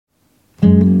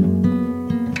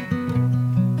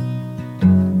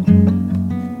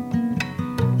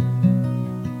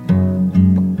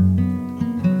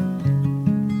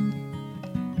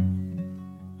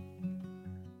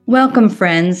Welcome,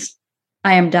 friends.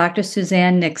 I am Dr.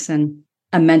 Suzanne Nixon,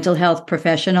 a mental health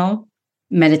professional,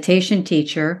 meditation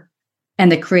teacher,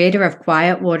 and the creator of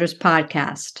Quiet Waters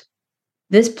podcast.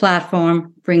 This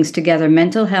platform brings together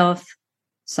mental health,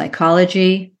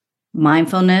 psychology,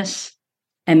 mindfulness,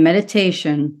 and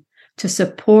meditation to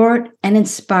support and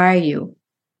inspire you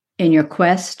in your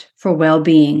quest for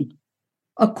well-being.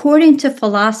 According to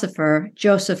philosopher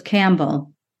Joseph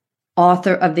Campbell,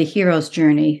 author of The Hero's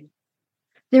Journey,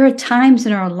 there are times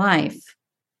in our life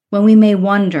when we may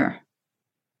wonder,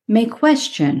 may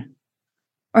question,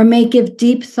 or may give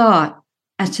deep thought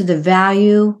as to the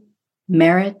value,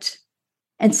 merit,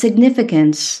 and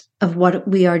significance of what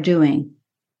we are doing.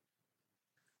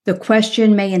 The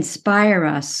question may inspire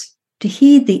us to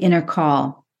heed the inner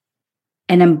call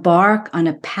and embark on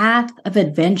a path of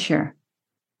adventure.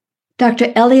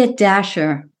 Dr. Elliott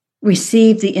Dacher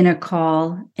received the inner call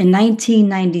in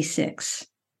 1996.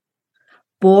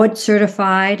 Board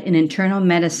certified in internal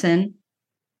medicine,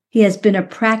 he has been a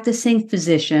practicing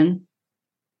physician,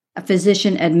 a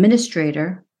physician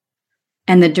administrator,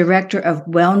 and the director of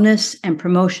wellness and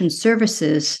promotion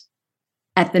services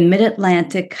at the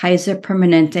Mid-Atlantic Kaiser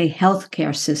Permanente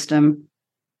healthcare system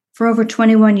for over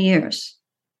 21 years.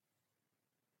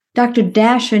 Dr.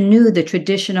 Dacher knew the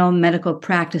traditional medical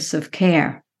practice of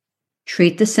care,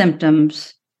 treat the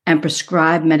symptoms, and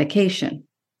prescribe medication.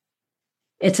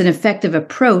 It's an effective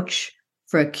approach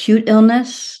for acute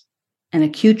illness and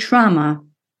acute trauma,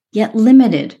 yet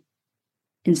limited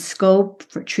in scope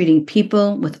for treating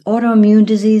people with autoimmune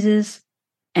diseases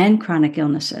and chronic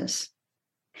illnesses.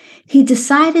 He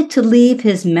decided to leave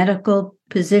his medical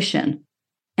position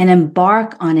and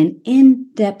embark on an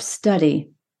in-depth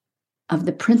study of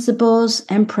the principles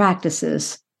and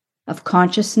practices of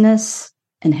consciousness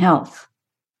and health.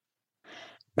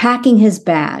 Packing his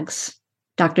bags,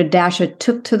 Dr. Dacher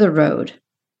took to the road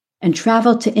and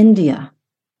traveled to India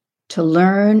to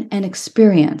learn and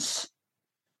experience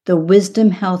the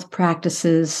wisdom health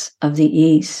practices of the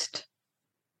East.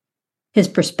 His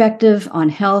perspective on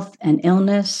health and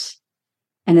illness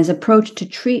and his approach to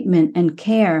treatment and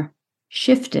care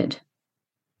shifted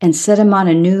and set him on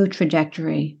a new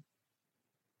trajectory.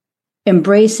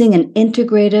 Embracing an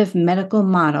integrative medical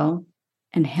model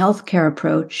and healthcare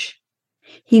approach,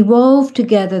 he wove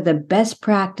together the best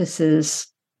practices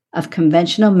of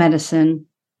conventional medicine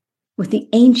with the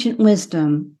ancient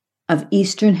wisdom of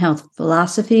Eastern health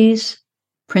philosophies,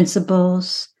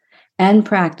 principles, and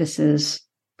practices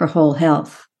for whole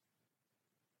health.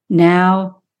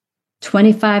 Now,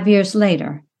 25 years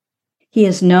later, he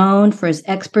is known for his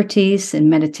expertise in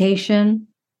meditation,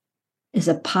 is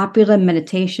a popular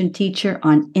meditation teacher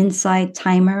on Insight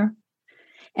Timer,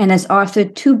 and has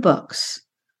authored 2 books,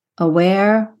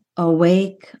 Aware,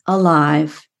 Awake,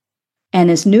 Alive,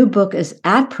 and his new book is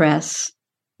at press,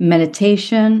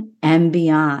 Meditation and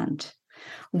Beyond.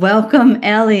 Welcome,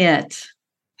 Elliott.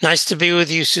 Nice to be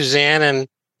with you, Suzanne, and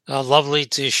lovely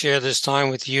to share this time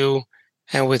with you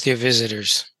and with your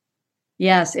visitors.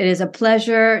 Yes, it is a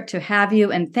pleasure to have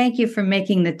you, and thank you for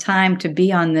making the time to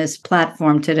be on this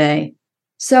platform today.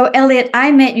 So, Elliott,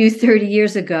 I met you 30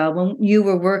 years ago when you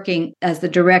were working as the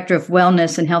Director of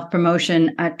Wellness and Health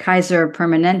Promotion at Kaiser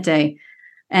Permanente.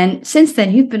 And since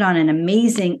then, you've been on an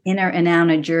amazing inner and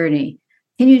outer journey.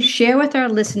 Can you share with our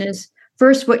listeners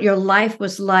first what your life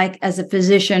was like as a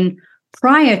physician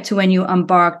prior to when you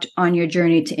embarked on your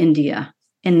journey to India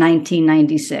in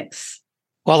 1996?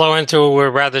 Well, I went through a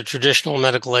rather traditional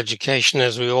medical education,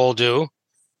 as we all do,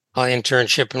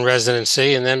 internship and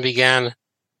residency, and then began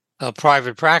a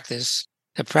private practice.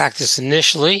 The practice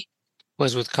initially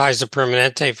was with Kaiser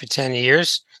Permanente for 10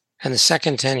 years, and the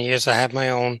second 10 years I had my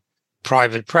own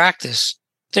private practice.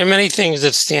 There are many things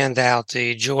that stand out.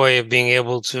 The joy of being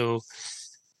able to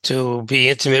be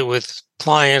intimate with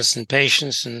clients and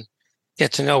patients and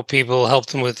get to know people, help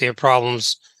them with their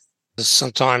problems,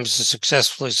 sometimes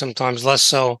successfully, sometimes less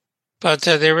so. But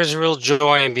there is a real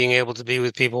joy in being able to be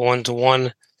with people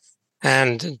one-to-one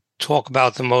and talk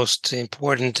about the most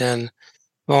important and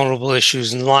vulnerable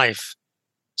issues in life.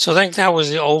 So I think that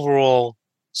was the overall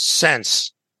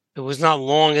sense. It was not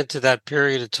long into that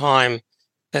period of time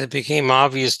that it became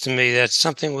obvious to me that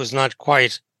something was not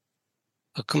quite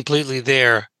completely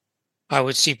there. I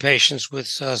would see patients with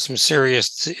some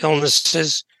serious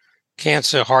illnesses,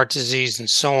 cancer, heart disease, and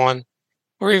so on,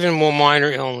 or even more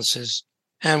minor illnesses.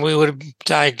 And we would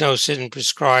diagnose it and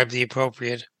prescribe the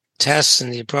appropriate tests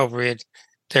and the appropriate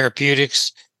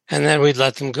therapeutics, and then we'd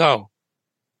let them go.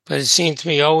 But it seemed to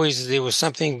me always that there was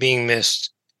something being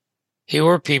missed. Here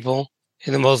were people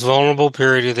in the most vulnerable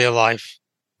period of their life,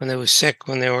 when they were sick,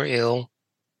 when they were ill,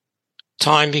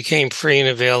 time became free and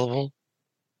available.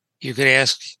 You could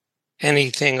ask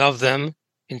anything of them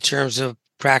in terms of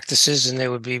practices, and they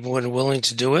would be more than willing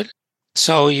to do it.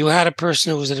 So you had a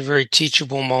person who was at a very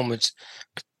teachable moment,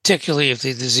 particularly if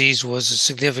the disease was a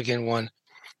significant one.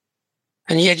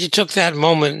 And yet you took that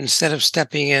moment instead of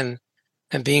stepping in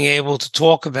and being able to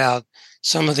talk about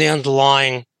some of the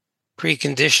underlying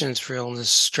preconditions for illness,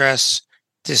 stress,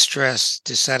 distress,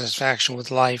 dissatisfaction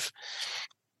with life,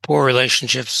 poor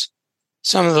relationships,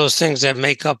 some of those things that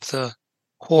make up the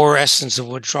core essence of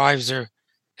what drives an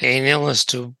illness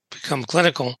to become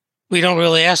clinical. We don't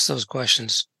really ask those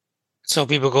questions. So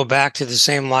people go back to the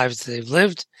same lives that they've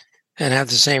lived and have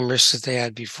the same risks that they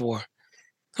had before.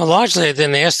 Now, largely, I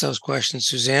didn't ask those questions,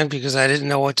 Suzanne, because I didn't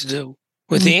know what to do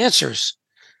with the answers.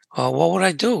 What would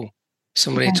I do?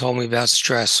 Somebody told me about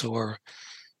stress or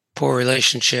poor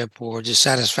relationship or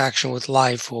dissatisfaction with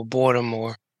life or boredom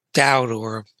or doubt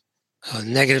or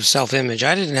negative self-image.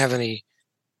 I didn't have any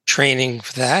training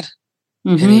for that,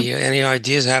 any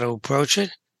ideas how to approach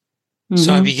it.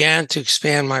 So I began to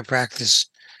expand my practice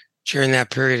during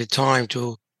that period of time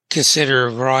to consider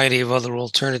a variety of other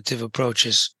alternative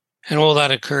approaches. And all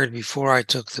that occurred before I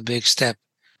took the big step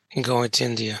in going to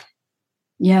India.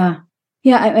 Yeah.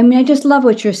 Yeah. I mean, I just love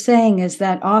what you're saying is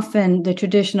that often the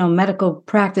traditional medical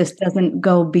practice doesn't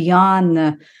go beyond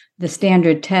the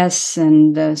standard tests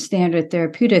and the standard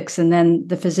therapeutics. And then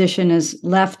the physician is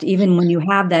left, even when you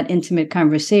have that intimate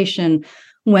conversation,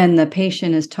 when the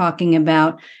patient is talking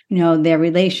about, their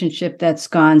relationship that's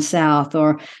gone south,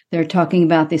 or they're talking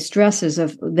about the stresses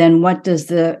of, then what does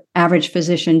the average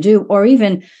physician do? Or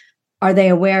even, are they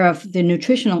aware of the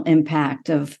nutritional impact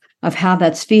of how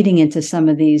that's feeding into some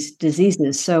of these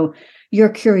diseases? So your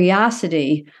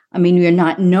curiosity, you're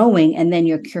not knowing, and then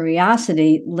your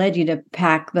curiosity led you to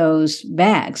pack those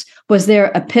bags. Was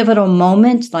there a pivotal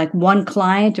moment, like one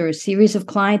client or a series of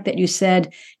clients that you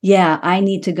said, yeah, I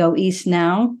need to go east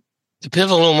now? The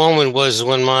pivotal moment was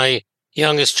when my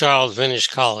youngest child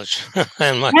finished college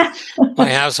and my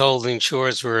householding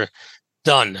chores were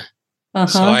done.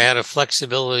 So I had a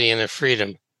flexibility and a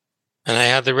freedom. And I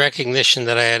had the recognition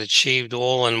that I had achieved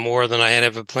all and more than I had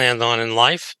ever planned on in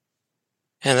life.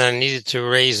 And that I needed to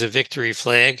raise a victory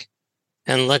flag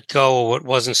and let go of what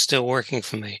wasn't still working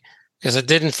for me. Because I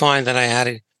didn't find that I had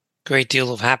a great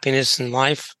deal of happiness in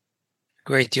life, a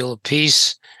great deal of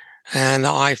peace. And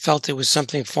I felt it was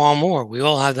something far more. We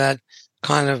all have that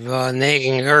kind of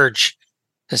nagging urge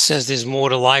that says there's more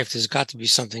to life. There's got to be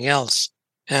something else.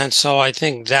 And so I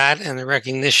think that and the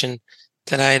recognition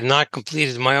that I had not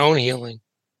completed my own healing,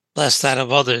 less that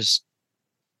of others,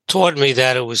 taught me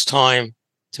that it was time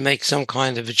to make some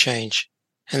kind of a change.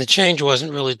 And the change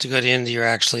wasn't really to go to India,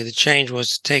 actually. The change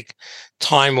was to take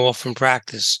time off from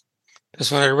practice.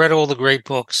 Because when I read all the great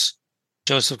books,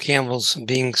 Joseph Campbell's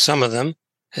being some of them,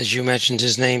 as you mentioned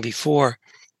his name before,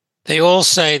 they all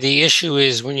say the issue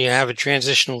is when you have a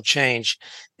transitional change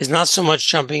is not so much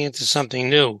jumping into something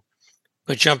new,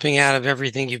 but jumping out of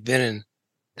everything you've been in,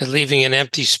 that leaving an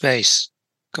empty space,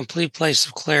 complete place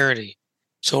of clarity.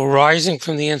 So arising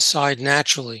from the inside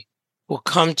naturally will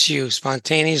come to you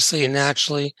spontaneously and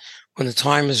naturally when the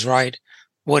time is right,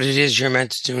 what it is you're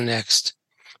meant to do next.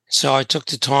 So I took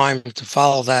the time to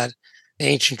follow that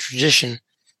ancient tradition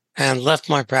and left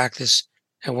my practice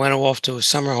and went off to a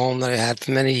summer home that I had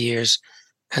for many years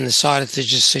and decided to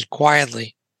just sit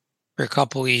quietly for a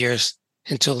couple of years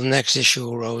until the next issue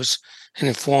arose and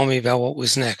inform me about what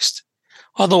was next.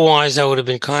 Otherwise, I would have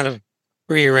been kind of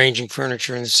rearranging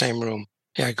furniture in the same room.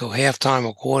 Yeah, I'd go half time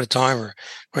or quarter time or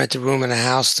rent a room in a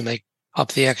house to make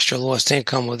up the extra lost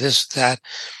income with this, that.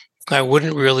 I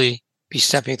wouldn't really be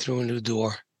stepping through a new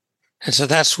door. And so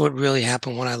that's what really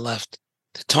happened when I left.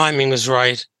 The timing was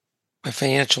right. My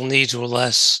financial needs were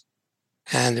less.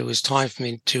 And it was time for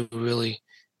me to really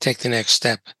take the next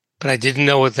step. But I didn't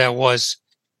know what that was,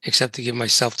 except to give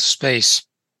myself the space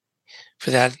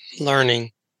for that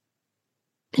learning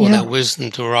or that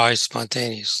wisdom to arise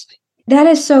spontaneously. That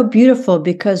is so beautiful,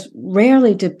 because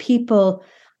rarely do people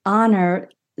honor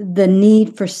the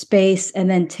need for space and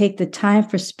then take the time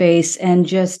for space and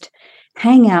just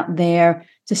hang out there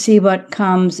to see what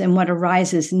comes and what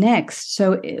arises next.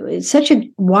 So it's such a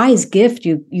wise gift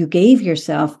you gave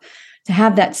yourself to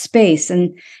have that space.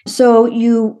 And so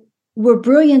you were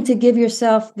brilliant to give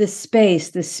yourself the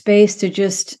space to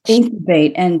just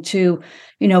incubate and to,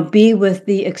 be with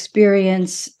the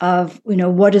experience of,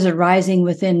 what is arising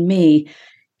within me.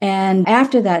 And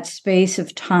after that space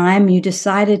of time, you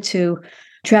decided to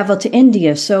travel to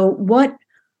India. So what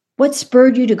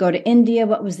spurred you to go to India?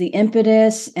 What was the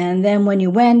impetus? And then when you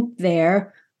went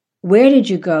there, Where did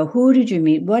you go? Who did you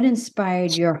meet? What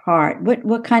inspired your heart?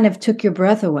 What kind of took your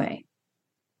breath away?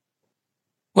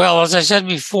 Well, as I said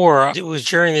before, it was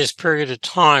during this period of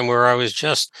time where I was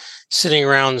just sitting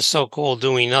around the so-called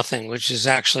doing nothing, which is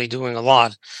actually doing a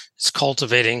lot. It's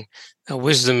cultivating a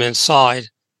wisdom inside,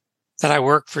 that I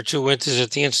worked for 2 winters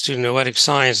at the Institute of Noetic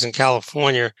Science in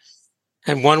California.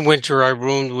 And one winter I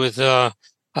roomed with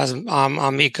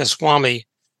Amika Swami,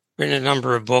 written a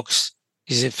number of books.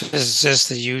 He's a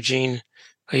physicist at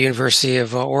University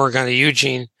of Oregon at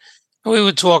Eugene. And we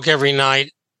would talk every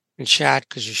night and chat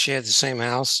because you shared the same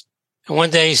house. And one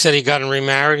day he said he gotten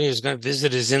remarried. He was going to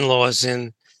visit his in-laws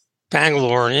in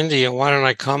Bangalore in India. Why don't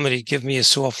I come and he'd give me a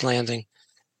soft landing?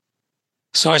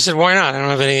 So I said, why not? I don't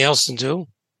have anything else to do.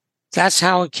 That's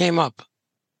how it came up,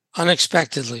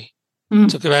 unexpectedly.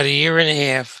 Took about 1.5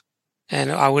 years,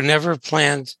 and I would never have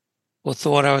planned or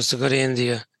thought I was to go to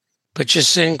India. But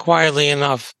just sitting quietly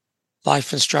enough,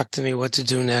 life instructed me what to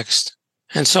do next.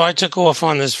 And so I took off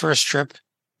on this first trip,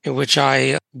 in which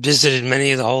I visited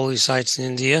many of the holy sites in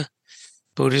India,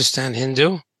 Buddhist and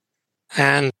Hindu.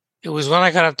 And it was when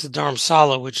I got up to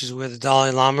Dharamsala, which is where the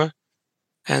Dalai Lama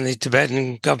and the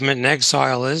Tibetan government in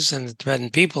exile is, and the Tibetan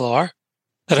people are,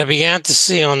 that I began to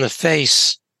see on the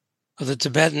face of the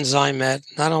Tibetans I met,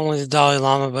 not only the Dalai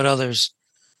Lama, but others,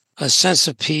 a sense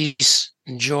of peace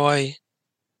and joy,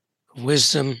 of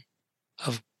wisdom,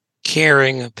 of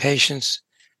caring, of patience,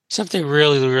 something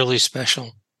really, really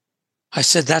special. I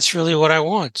said, that's really what I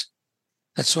want.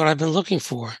 That's what I've been looking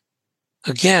for.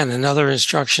 Again, another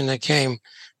instruction that came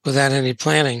without any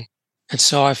planning. And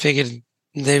so I figured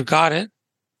they've got it.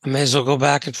 I may as well go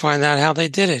back and find out how they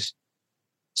did it.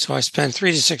 So I spent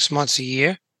 3 to 6 months a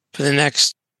year for the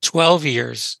next 12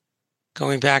 years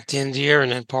going back to India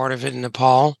and then part of it in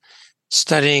Nepal,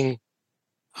 studying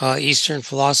Eastern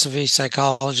philosophy,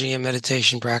 psychology, and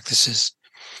meditation practices.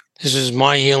 This was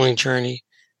my healing journey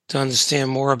to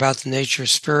understand more about the nature of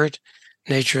spirit,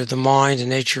 nature of the mind, and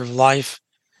nature of life,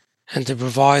 and to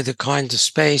provide the kind of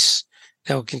space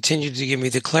that would continue to give me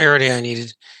the clarity I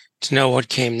needed to know what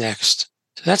came next.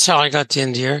 So that's how I got to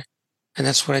India, and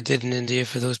that's what I did in India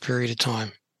for those period of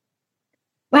time.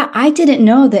 Wow, I didn't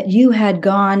know that you had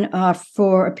gone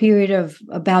for a period of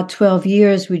about 12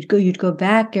 years. You'd go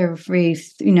back every,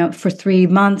 for 3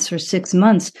 months or 6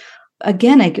 months.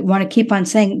 Again, I want to keep on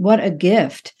saying, what a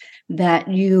gift that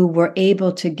you were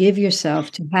able to give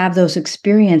yourself to have those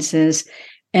experiences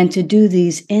and to do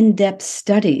these in-depth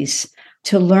studies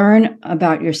to learn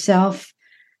about yourself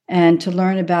and to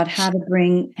learn about how to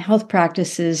bring health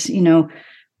practices,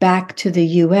 back to the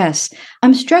U.S.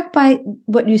 I'm struck by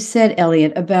what you said,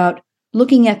 Elliott, about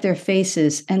looking at their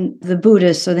faces and the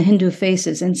Buddhist or the Hindu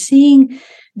faces and seeing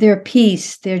their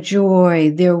peace, their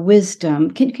joy, their wisdom.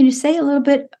 Can you say a little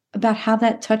bit about how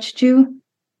that touched you?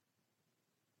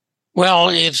 Well,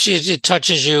 it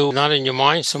touches you not in your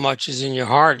mind so much as in your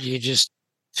heart. You just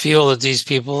feel that these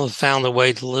people have found a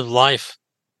way to live life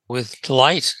with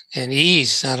delight and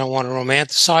ease. I don't want to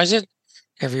romanticize it.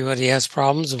 Everybody has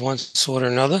problems of one sort or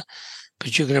another,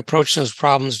 but you can approach those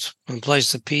problems from a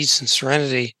place of peace and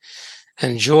serenity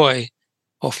and joy,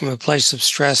 or from a place of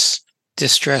stress,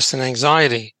 distress, and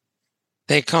anxiety.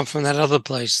 They come from that other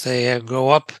place. They grow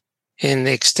up in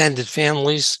extended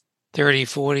families, 30,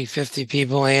 40, 50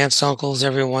 people, aunts, uncles,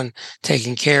 everyone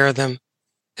taking care of them.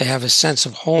 They have a sense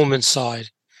of home inside.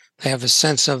 They have a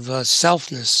sense of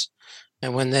selfness.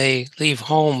 And when they leave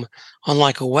home,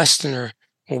 unlike a Westerner,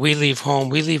 when we leave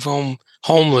home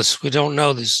homeless. We don't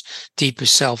know this deeper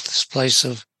self, this place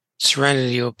of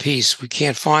serenity or peace. We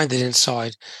can't find it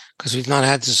inside because we've not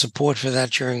had the support for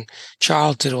that during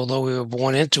childhood, although we were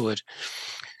born into it.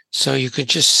 So you could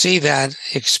just see that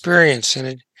experience, and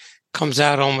it comes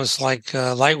out almost like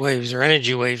light waves or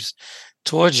energy waves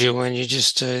towards you, and you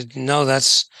just know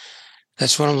that's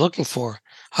what I'm looking for.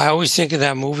 I always think of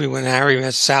that movie when Harry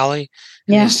met Sally,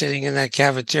 and they're sitting in that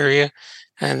cafeteria,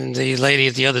 and the lady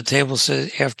at the other table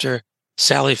says, after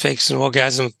Sally fakes an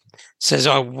orgasm, says,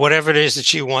 "Oh, whatever it is that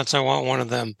she wants, I want one of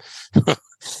them."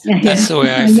 That's the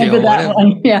way I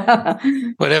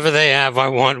feel. Whatever they have, I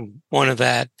want one of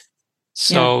that.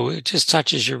 So it just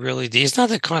touches you really deep. It's not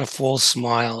that kind of false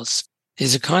smile.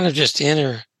 It's a kind of just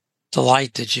inner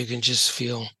delight that you can just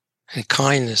feel, and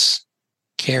kindness,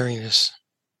 caringness.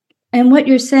 And what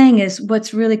you're saying is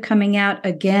what's really coming out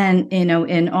again,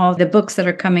 in all the books that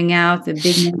are coming out, the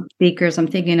big speakers, I'm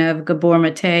thinking of Gabor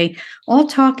Mate, all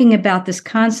talking about this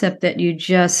concept that you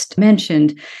just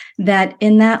mentioned, that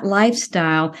in that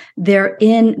lifestyle, they're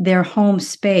in their home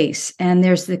space and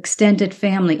there's the extended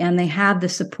family and they have the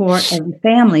support of the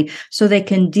family so they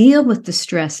can deal with the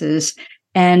stresses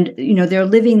And, they're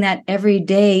living that every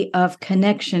day of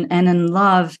connection and in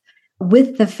love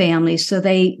with the family. So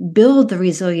they build the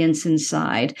resilience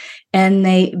inside, and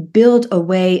they build a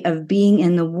way of being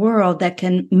in the world that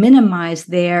can minimize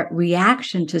their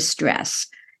reaction to stress,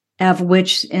 of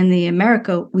which in the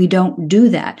America, we don't do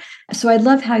that. So I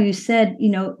love how you said,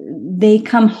 they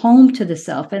come home to the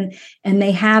self, and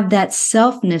they have that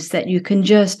selfness that you can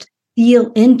just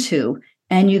feel into,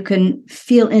 and you can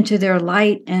feel into their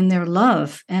light and their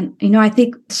love. And, I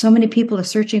think so many people are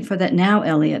searching for that now,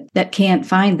 Elliott, that can't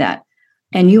find that.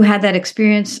 And you had that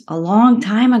experience a long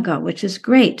time ago, which is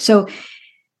great. So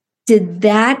did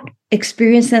that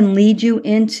experience then lead you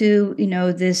into,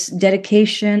 this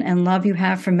dedication and love you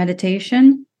have for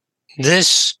meditation?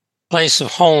 This place of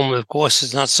home, of course,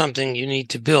 is not something you need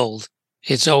to build.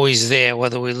 It's always there,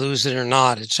 whether we lose it or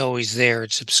not. It's always there.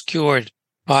 It's obscured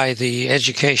by the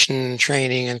education and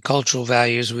training and cultural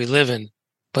values we live in.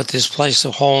 But this place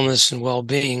of wholeness and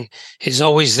well-being is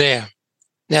always there.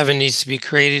 Never needs to be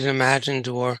created, imagined,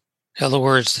 or, in other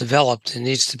words, developed. It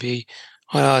needs to be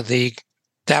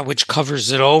that which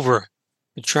covers it over,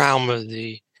 the trauma,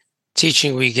 the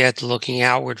teaching we get, looking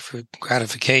outward for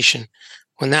gratification.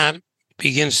 When that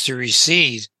begins to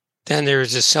recede, then there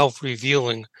is a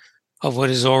self-revealing of what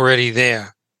is already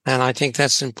there. And I think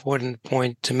that's an important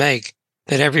point to make,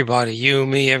 that everybody, you,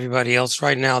 me, everybody else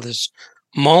right now, this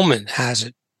moment has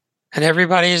it. And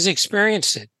everybody has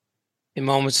experienced it in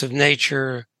moments of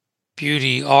nature,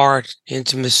 beauty, art,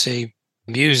 intimacy,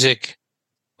 music.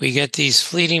 We get these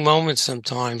fleeting moments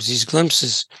sometimes, these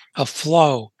glimpses of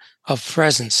flow, of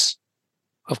presence,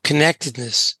 of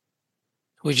connectedness.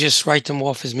 We just write them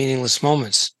off as meaningless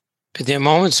moments. But they're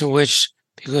moments in which,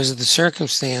 because of the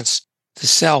circumstance, the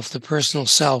self, the personal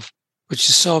self, which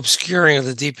is so obscuring of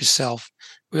the deepest self,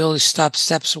 really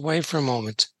steps away for a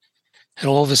moment. And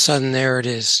all of a sudden, there it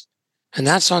is. And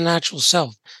that's our natural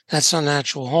self. That's our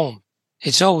natural home.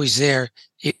 It's always there,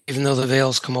 even though the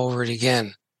veils come over it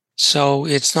again. So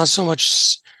it's not so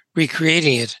much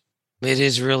recreating it. It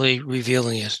is really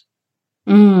revealing it.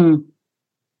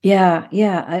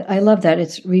 Yeah. I love that.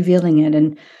 It's revealing it.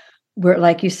 And we're,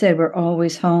 like you said, we're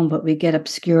always home, but we get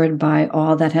obscured by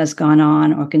all that has gone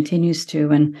on or continues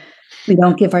to. And we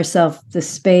don't give ourselves the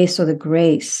space or the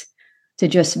grace to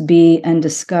just be and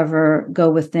discover, go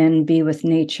within, be with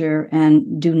nature,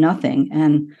 and do nothing,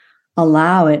 and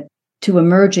allow it to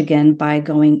emerge again by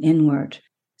going inward.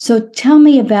 So tell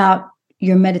me about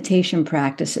your meditation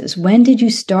practices. When did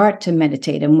you start to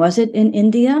meditate? And was it in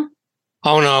India?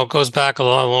 Oh, no, it goes back a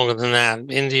lot longer than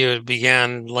that. India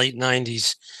began late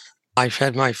 90s. I've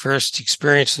had my first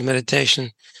experience of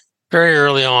meditation very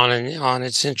early on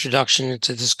its introduction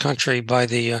into this country by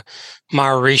the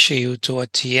Maharishi who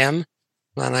taught TM.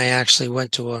 And I actually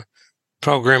went to a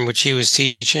program which he was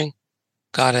teaching,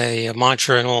 got a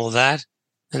mantra and all of that.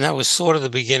 And that was sort of the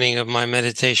beginning of my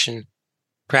meditation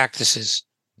practices.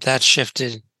 That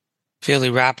shifted fairly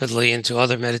rapidly into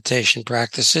other meditation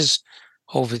practices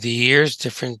over the years,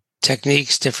 different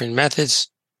techniques, different methods.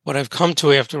 What I've come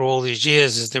to after all these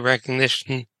years is the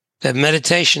recognition that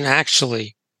meditation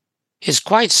actually is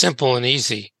quite simple and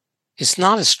easy. It's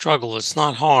not a struggle. It's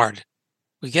not hard.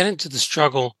 We get into the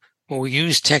struggle when we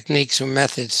use techniques or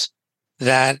methods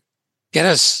that get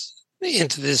us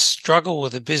into this struggle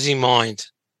with a busy mind.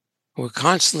 We're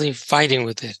constantly fighting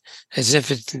with it as if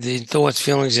the thoughts,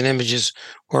 feelings, and images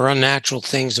were unnatural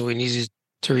things that we needed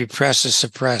to repress or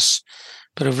suppress.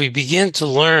 But if we begin to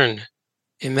learn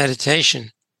in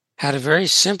meditation how to very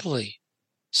simply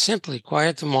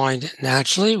quiet the mind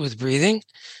naturally with breathing,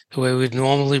 the way we'd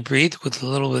normally breathe with a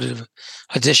little bit of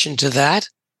addition to that,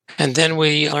 and then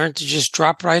we learn to just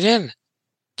drop right in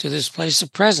to this place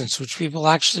of presence, which people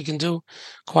actually can do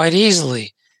quite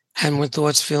easily. And when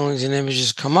thoughts, feelings, and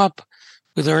images come up,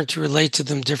 we learn to relate to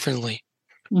them differently.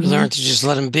 We learn to just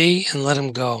let them be and let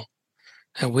them go.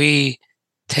 And we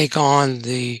take on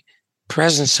the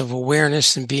presence of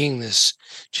awareness and beingness,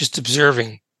 just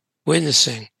observing,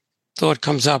 witnessing. Thought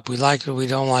comes up, we like it, we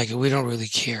don't like it, we don't really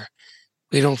care.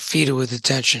 We don't feed it with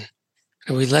attention.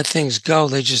 And we let things go,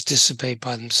 they just dissipate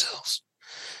by themselves.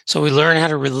 So we learn how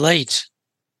to relate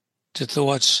to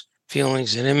thoughts,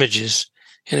 feelings, and images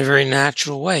in a very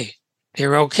natural way.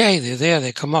 They're okay, they're there,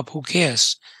 they come up, who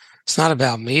cares? It's not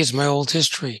about me, it's my old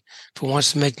history. If it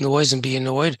wants to make noise and be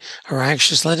annoyed or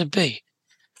anxious, let it be.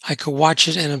 I could watch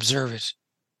it and observe it.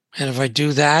 And if I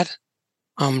do that,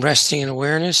 I'm resting in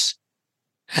awareness,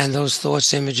 and those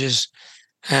thoughts, images,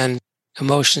 and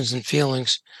emotions and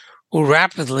feelings will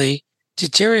rapidly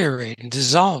deteriorate and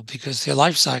dissolve because their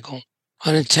life cycle,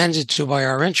 unintended to by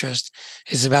our interest,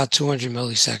 is about 200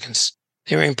 milliseconds.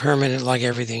 They're impermanent like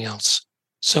everything else.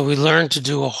 So we learn to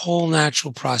do a whole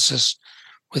natural process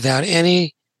without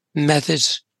any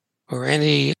methods or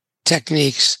any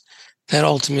techniques that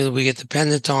ultimately we get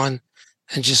dependent on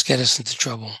and just get us into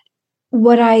trouble.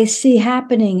 What I see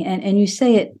happening, and you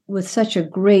say it with such a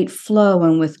great flow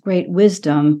and with great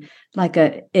wisdom, like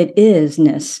it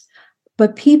isness.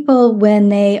 But people, when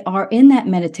they are in that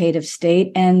meditative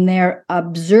state and they're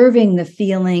observing the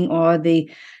feeling or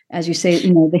as you say,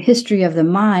 the history of the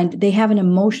mind, they have an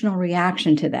emotional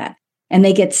reaction to that. And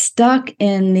they get stuck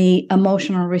in the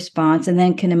emotional response and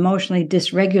then can emotionally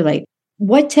dysregulate.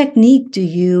 What technique do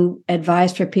you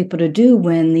advise for people to do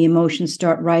when the emotions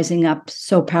start rising up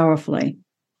so powerfully?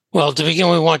 Well, to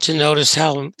begin, we want to notice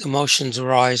how emotions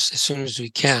arise as soon as we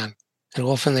can. And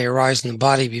often they arise in the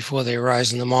body before they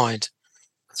arise in the mind.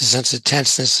 The sense of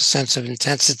tenseness, a sense of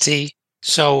intensity.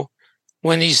 So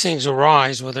when these things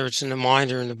arise, whether it's in the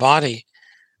mind or in the body,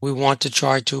 we want to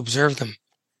try to observe them.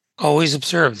 Always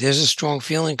observe. There's a strong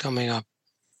feeling coming up.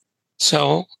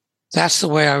 So that's the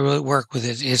way I really work with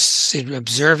it. It's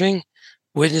observing,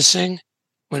 witnessing.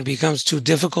 When it becomes too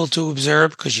difficult to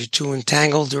observe because you're too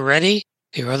entangled already,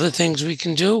 there are other things we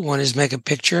can do. One is make a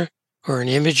picture or an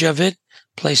image of it,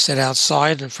 place that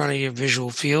outside in front of your visual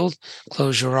field,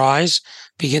 close your eyes,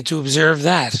 begin to observe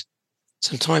that.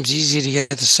 Sometimes easier to get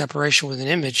the separation with an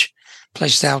image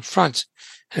placed out front.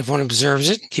 And if one observes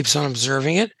it, keeps on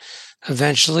observing it,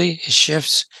 eventually it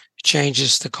shifts,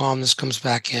 changes, the calmness comes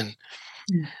back in.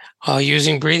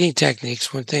 Using breathing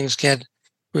techniques when things get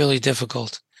really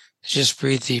difficult. Just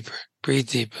breathe deeper, breathe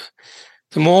deeper.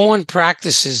 The more one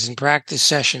practices in practice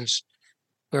sessions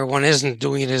where one isn't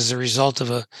doing it as a result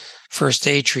of a first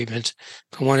aid treatment,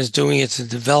 but one is doing it to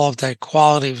develop that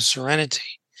quality of serenity,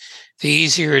 the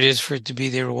easier it is for it to be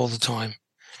there all the time.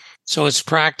 So it's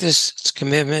practice, it's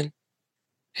commitment,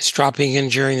 it's dropping in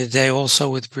during the day also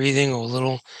with breathing or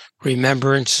little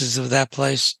remembrances of that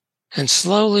place. And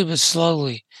slowly but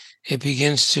slowly, it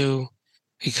begins to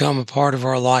become a part of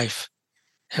our life.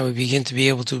 And we begin to be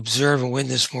able to observe and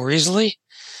witness more easily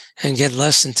and get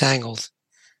less entangled.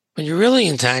 When you're really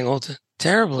entangled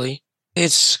terribly,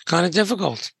 it's kind of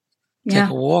difficult. Yeah.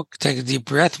 Take a walk, take a deep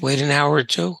breath, wait an hour or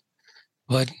two,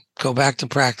 but go back to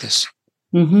practice.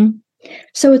 Mm-hmm.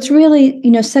 So it's really,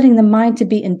 setting the mind to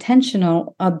be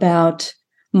intentional about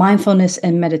mindfulness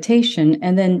and meditation,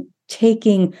 and then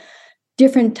taking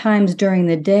different times during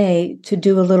the day to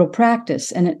do a little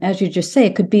practice. And as you just say,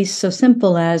 it could be so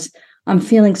simple as I'm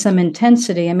feeling some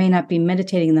intensity. I may not be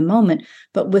meditating in the moment,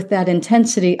 but with that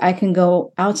intensity, I can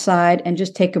go outside and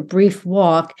just take a brief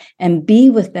walk and be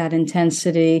with that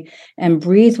intensity and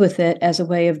breathe with it as a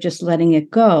way of just letting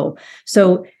it go.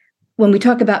 So when we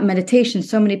talk about meditation,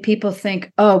 so many people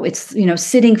think, oh, it's,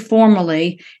 sitting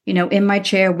formally, in my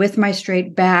chair with my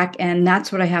straight back. And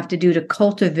that's what I have to do to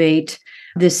cultivate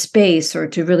this space or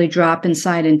to really drop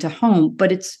inside into home.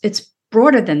 But it's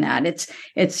broader than that.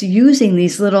 It's using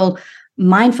these little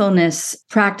mindfulness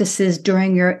practices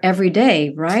during your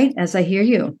everyday, right? As I hear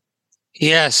you.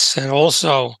 Yes. And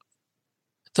also,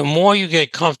 the more you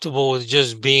get comfortable with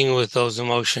just being with those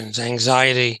emotions,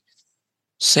 anxiety,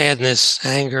 sadness,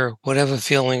 anger, whatever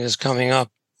feeling is coming up,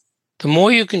 the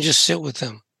more you can just sit with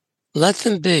them. Let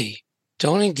them be.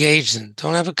 Don't engage them.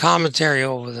 Don't have a commentary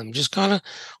over them. Just kind of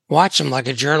watch them like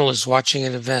a journalist watching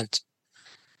an event.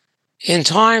 In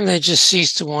time, they just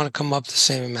cease to want to come up the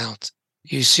same amount.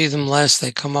 You see them less,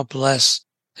 they come up less.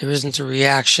 There isn't a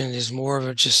reaction. There's more of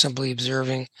it just simply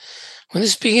observing. When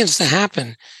this begins to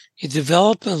happen, you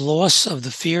develop a loss of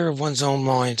the fear of one's own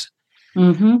mind.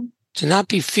 Mm-hmm. To not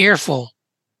be fearful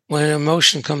when an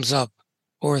emotion comes up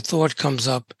or a thought comes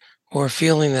up or a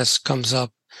feeling that comes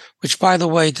up, which, by the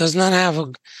way, does not have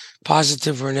a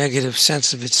positive or negative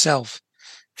sense of itself.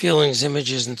 Feelings,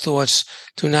 images, and thoughts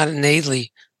are not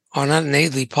innately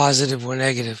positive or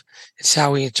negative. It's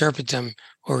how we interpret them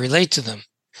or relate to them.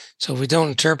 So if we don't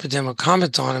interpret them or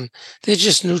comment on them, they're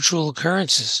just neutral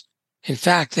occurrences. In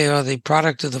fact, they are the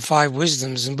product of the 5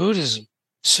 wisdoms in Buddhism.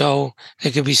 So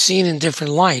they can be seen in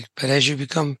different light, but as you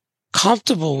become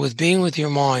comfortable with being with your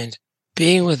mind,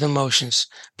 being with emotions,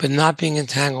 but not being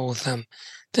entangled with them,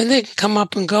 then they can come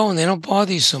up and go and they don't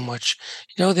bother you so much.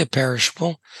 They're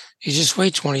perishable. You just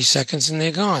wait 20 seconds and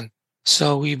they're gone.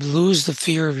 So you lose the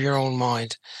fear of your own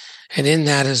mind. And in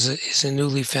that is a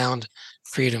newly found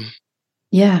freedom.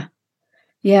 Yeah.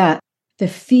 Yeah. The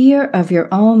fear of your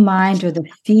own mind or the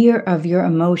fear of your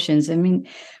emotions. I mean,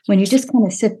 when you just kind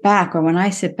of sit back, or when I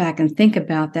sit back and think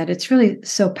about that, it's really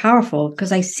so powerful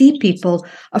because I see people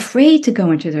afraid to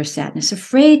go into their sadness,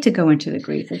 afraid to go into the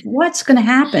grief. What's going to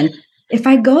happen if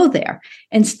I go there?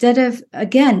 Instead of,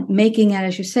 again, making it,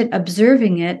 as you said,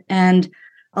 observing it and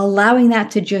allowing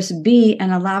that to just be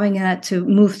and allowing that to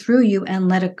move through you and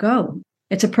let it go.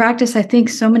 It's a practice I think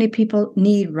so many people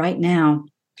need right now.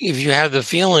 If you have the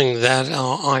feeling that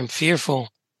I'm fearful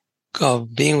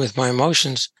of being with my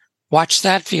emotions, watch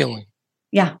that feeling.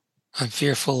 Yeah. I'm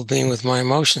fearful of being with my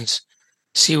emotions.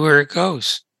 See where it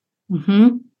goes.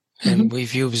 Mm-hmm. And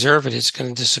if you observe it, it's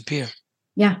going to disappear.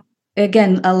 Yeah.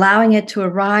 Again, allowing it to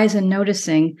arise and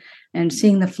noticing and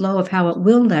seeing the flow of how it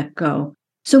will let go.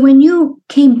 So when you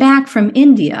came back from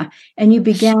India and you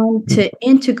began to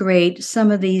integrate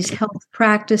some of these health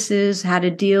practices, how to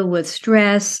deal with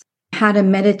stress, how to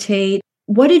meditate,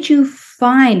 what did you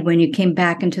find when you came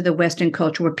back into the Western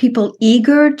culture? Were people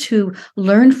eager to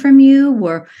learn from you?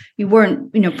 Or you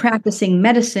weren't, practicing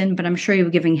medicine, but I'm sure you were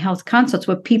giving health consults.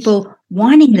 Were people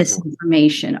wanting this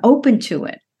information, open to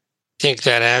it? I think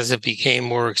that as it became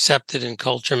more accepted in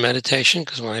culture meditation,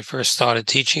 because when I first started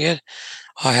teaching it,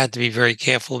 I had to be very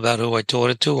careful about who I taught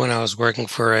it to when I was working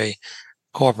for a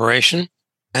corporation.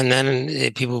 And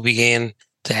then people began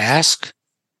to ask,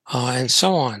 and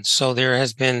so on. So there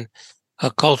has been a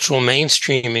cultural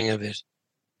mainstreaming of it.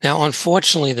 Now,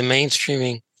 unfortunately, the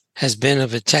mainstreaming has been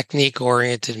of a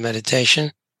technique-oriented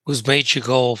meditation whose major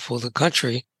goal for the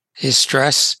country is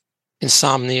stress,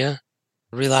 insomnia,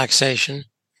 relaxation.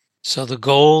 So the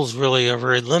goals really are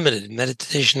very limited.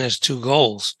 Meditation has two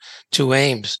goals, two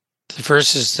aims. The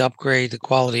first is to upgrade the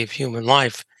quality of human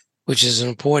life, which is an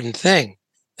important thing.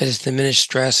 That is, diminish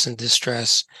stress and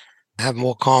distress, have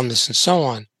more calmness, and so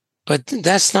on. But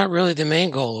that's not really the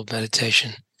main goal of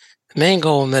meditation. The main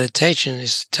goal of meditation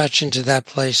is to touch into that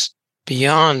place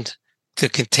beyond the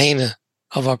container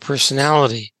of our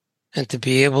personality and to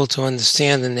be able to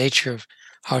understand the nature of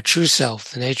our true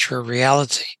self, the nature of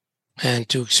reality, and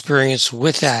to experience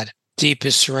with that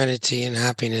deepest serenity and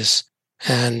happiness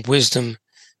and wisdom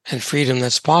and freedom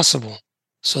that's possible.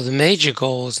 So the major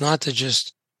goal is not to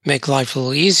just make life a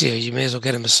little easier. You may as well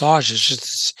get a massage. It's just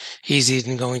as easy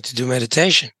than going to do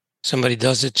meditation. Somebody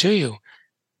does it to you.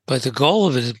 But the goal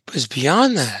of it is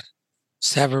beyond that.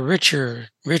 It's to have a richer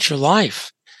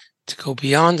life, to go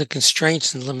beyond the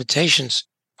constraints and limitations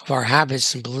of our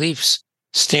habits and beliefs,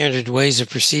 standard ways of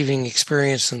perceiving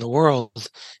experience in the world,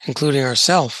 including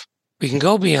ourselves. We can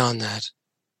go beyond that.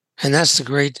 And that's the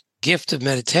great gift of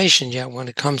meditation. Yet when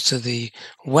it comes to the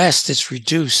West, it's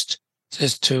reduced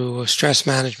to stress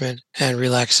management and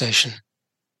relaxation.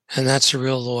 And that's a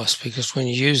real loss, because when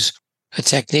you use a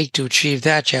technique to achieve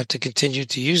that, you have to continue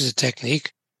to use the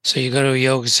technique. So you go to a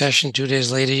yoga session, 2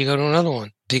 days later, you go to another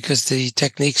one, because the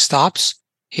technique stops,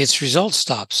 its result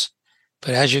stops.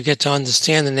 But as you get to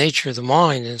understand the nature of the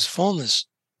mind and its fullness,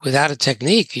 without a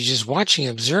technique, you're just watching,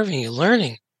 observing, you're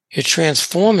learning, you're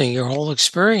transforming your whole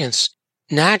experience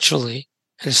naturally.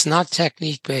 And it's not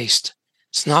technique based.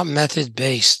 It's not method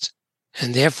based.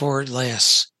 And therefore it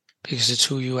lasts, because it's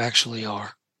who you actually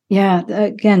are. Yeah,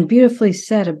 again, beautifully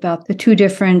said about the two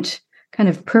different kind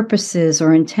of purposes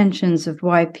or intentions of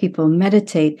why people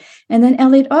meditate. And then,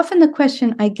 Elliott, often the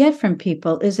question I get from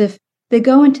people is if they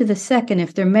go into the second,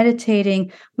 if they're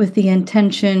meditating with the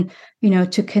intention,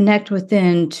 to connect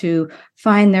within, to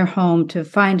find their home, to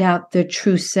find out their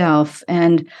true self,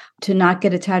 and to not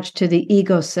get attached to the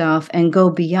ego self and go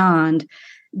beyond,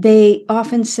 they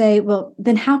often say, well,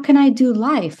 then how can I do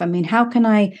life? I mean, how can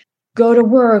I go to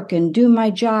work and do my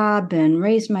job and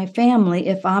raise my family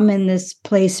if I'm in this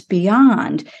place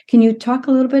beyond? Can you talk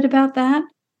a little bit about that?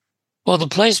 Well, the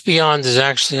place beyond is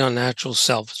actually our natural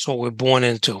self. It's what we're born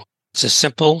into. It's a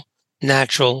simple,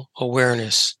 natural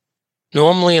awareness.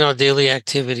 Normally in our daily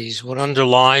activities, what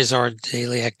underlies our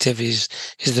daily activities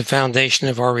is the foundation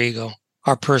of our ego,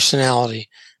 our personality,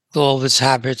 with all of its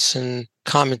habits and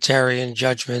commentary and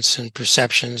judgments and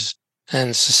perceptions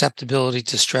and susceptibility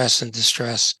to stress and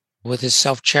distress, with its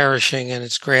self-cherishing and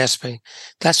its grasping.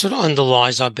 That's what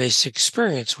underlies our basic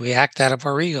experience. We act out of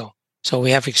our ego. So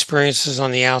we have experiences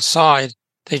on the outside.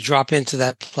 They drop into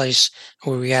that place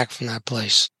and we react from that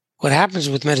place. What happens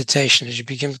with meditation is you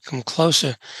begin to come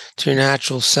closer to your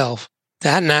natural self.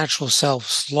 That natural self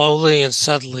slowly and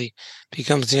subtly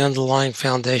becomes the underlying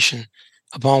foundation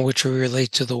upon which we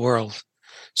relate to the world.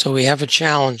 So we have a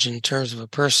challenge in terms of a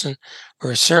person or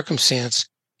a circumstance.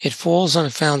 It falls on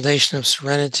a foundation of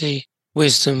serenity,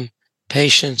 wisdom,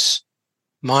 patience,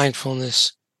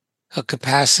 mindfulness, a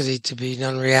capacity to be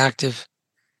non-reactive.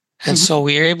 And so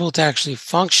we are able to actually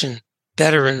function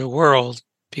better in the world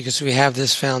because we have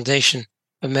this foundation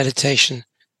of meditation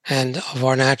and of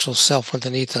our natural self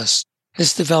underneath us.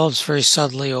 This develops very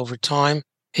subtly over time.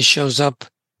 It shows up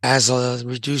as a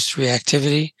reduced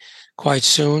reactivity quite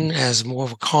soon, as more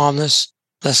of a calmness,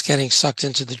 less getting sucked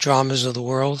into the dramas of the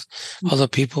world, other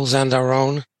people's and our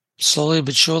own. Slowly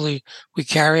but surely, we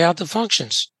carry out the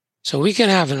functions. So we can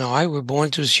have an I. We're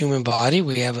born to this human body.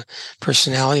 We have a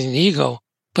personality and ego,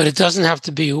 but it doesn't have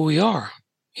to be who we are.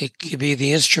 It could be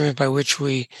the instrument by which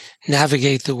we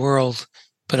navigate the world,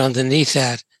 but underneath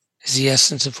that is the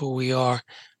essence of who we are,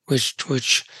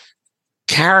 which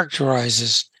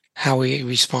characterizes how we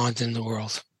respond in the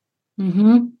world.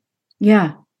 Mm-hmm.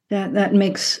 Yeah, that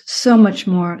makes so much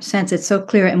more sense. It's so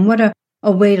clear. And what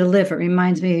a way to live. It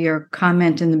reminds me of your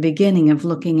comment in the beginning of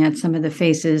looking at some of the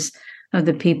faces of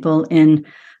the people in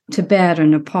Tibet or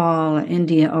Nepal or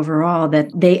India overall, that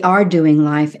they are doing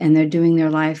life, and they're doing their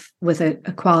life with a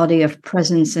quality of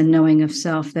presence and knowing of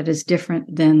self that is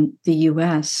different than the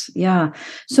US. Yeah.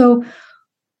 So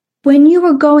when you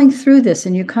were going through this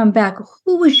and you come back,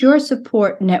 who was your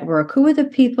support network? Who were the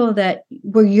people that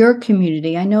were your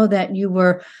community? I know that you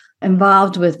were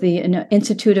involved with the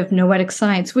Institute of Noetic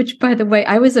Science, which, by the way,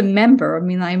 I was a member. I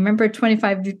mean, I remember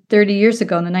 25 to 30 years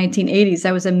ago in the 1980s,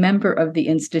 I was a member of the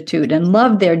Institute and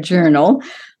loved their journal.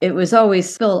 It was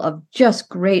always full of just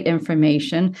great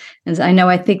information. And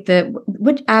I think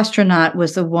which astronaut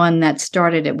was the one that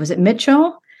started it? Was it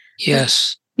Mitchell?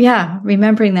 Yes. Yeah,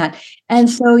 remembering that. And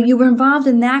so you were involved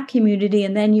in that community,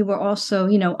 and then you were also,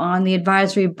 on the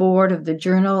advisory board of the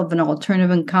Journal of an Alternative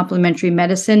and Complementary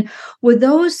Medicine. Were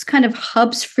those kind of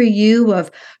hubs for you of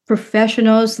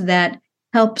professionals that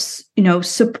helps,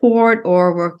 support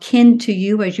or were kin to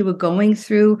you as you were going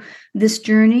through this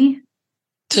journey?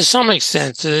 To some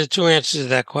extent, there are two answers to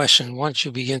that question. Once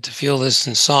you begin to feel this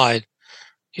inside,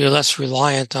 you're less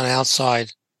reliant on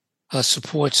outside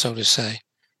support, so to say.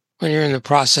 When you're in the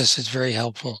process, it's very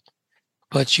helpful.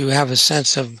 But you have a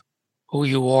sense of who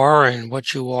you are and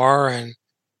what you are, and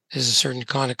there's a certain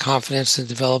kind of confidence that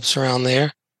develops around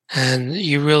there. And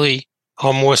you really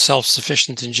are more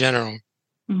self-sufficient in general.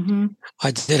 Mm-hmm. I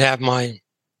did have my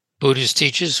Buddhist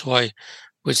teachers who I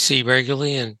would see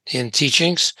regularly in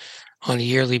teachings on a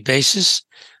yearly basis.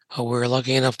 We're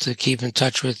lucky enough to keep in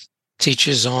touch with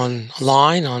teachers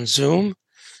online, on Zoom,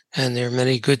 and there are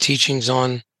many good teachings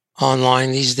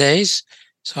online these days.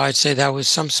 So I'd say that was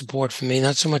some support for me,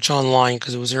 not so much online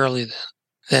because it was early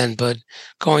then, but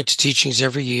going to teachings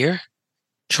every year,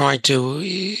 trying to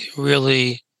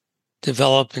really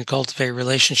develop and cultivate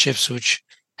relationships which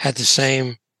had the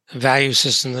same value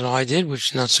system that I did, which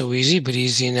is not so easy, but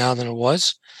easier now than it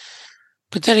was.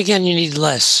 But then again, you need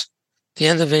less. At the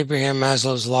end of Abraham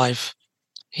Maslow's life,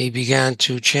 he began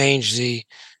to change the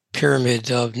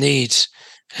pyramid of needs.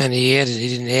 And he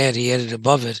added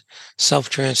above it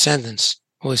self-transcendence,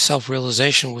 where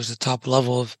self-realization was the top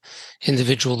level of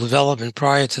individual development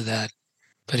prior to that.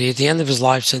 But he, at the end of his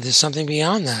life, said there's something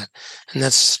beyond that, and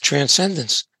that's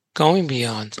transcendence, going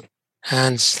beyond.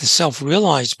 And the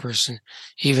self-realized person,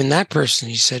 even that person,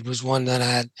 he said, was one that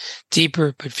had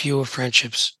deeper but fewer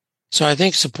friendships. So I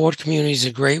think support communities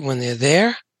are great when they're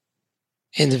there.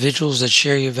 Individuals that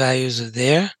share your values are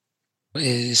there. It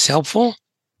is helpful,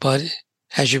 but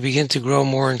as you begin to grow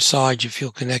more inside, you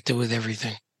feel connected with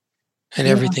everything, and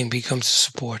everything becomes a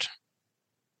support.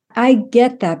 I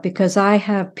get that because I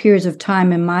have periods of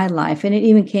time in my life, and it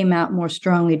even came out more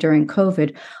strongly during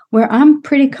COVID, where I'm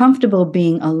pretty comfortable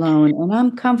being alone, and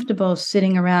I'm comfortable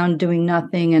sitting around doing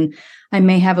nothing. And I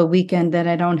may have a weekend that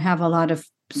I don't have a lot of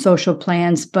social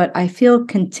plans, but I feel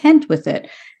content with it.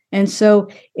 And so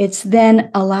it's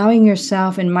then allowing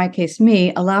yourself, in my case,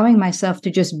 allowing myself to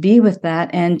just be with that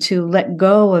and to let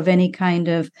go of any kind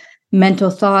of mental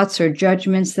thoughts or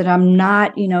judgments that I'm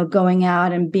not, going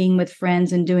out and being with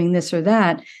friends and doing this or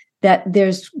that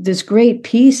there's this great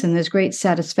peace and this great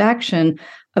satisfaction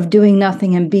of doing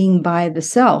nothing and being by the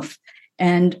self.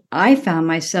 And I found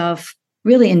myself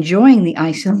really enjoying the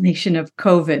isolation of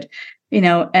COVID.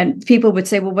 And people would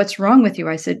say, well, what's wrong with you?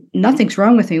 I said, nothing's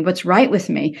wrong with me. What's right with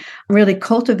me? I'm really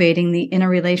cultivating the inner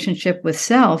relationship with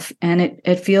self. And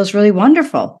it feels really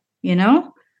wonderful,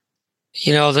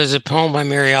 There's a poem by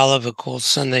Mary Oliver called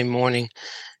Sunday Morning,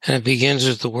 and it begins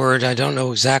with the word, I don't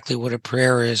know exactly what a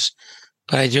prayer is,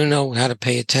 but I do know how to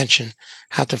pay attention,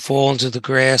 how to fall into the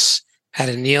grass, how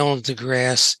to kneel into the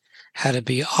grass, how to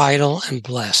be idle and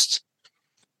blessed.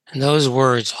 And those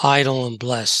words, idle and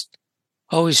blessed,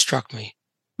 always struck me.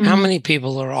 Mm-hmm. How many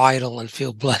people are idle and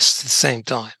feel blessed at the same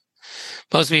time?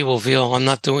 Most people feel I'm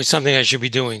not doing something I should be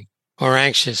doing, or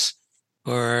anxious,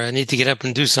 or I need to get up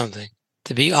and do something.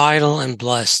 To be idle and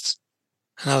blessed.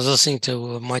 And I was listening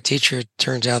to my teacher, it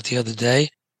turns out, the other day,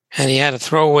 and he had a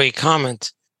throwaway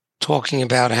comment talking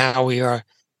about how we are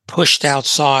pushed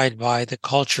outside by the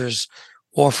cultures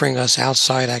offering us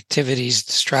outside activities,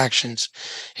 distractions,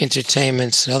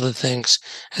 entertainments, and other things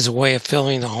as a way of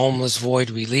filling the homeless void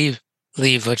we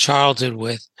leave a childhood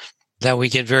with, that we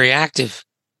get very active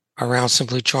around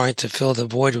simply trying to fill the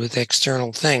void with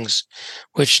external things,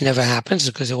 which never happens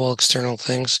because all external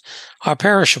things are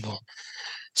perishable.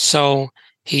 So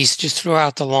he just threw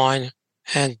out the line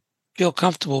and feel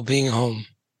comfortable being home.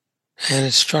 And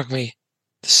it struck me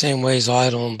the same way as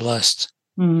idle and blessed.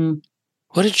 Mm-hmm.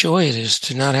 What a joy it is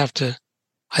to not have to,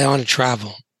 I want to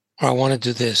travel, or I want to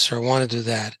do this, or I want to do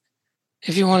that.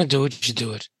 If you want to do it, you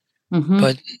do it. Mm-hmm.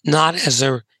 But not as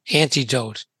an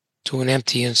antidote to an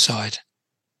empty inside.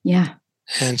 Yeah.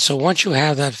 And so once you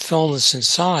have that fullness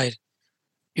inside,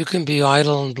 you can be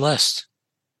idle and blessed.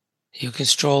 You can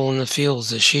stroll in the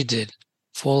fields as she did,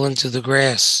 fall into the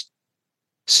grass,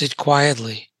 sit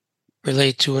quietly,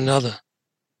 relate to another.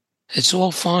 It's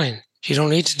all fine. You don't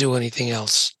need to do anything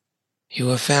else. You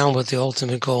have found what the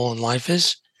ultimate goal in life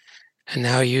is, and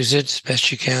now use it as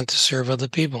best you can to serve other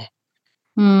people.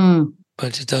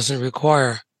 But it doesn't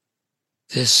require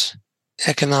this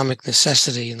economic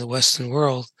necessity in the Western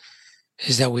world,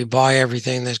 is that we buy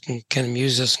everything that can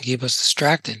amuse us and keep us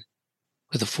distracted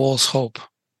with a false hope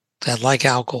that, like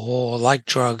alcohol or like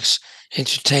drugs,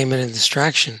 entertainment and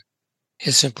distraction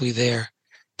is simply there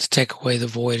to take away the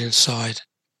void inside.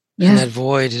 Yeah. And that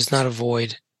void is not a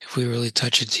void if we really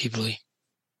touch it deeply.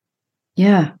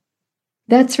 Yeah.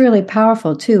 That's really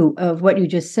powerful, too, of what you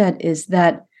just said, is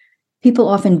that people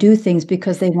often do things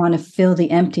because they want to fill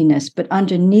the emptiness, but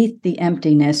underneath the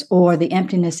emptiness, or the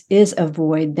emptiness is a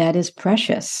void that is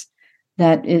precious,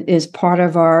 that is part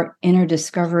of our inner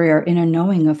discovery, our inner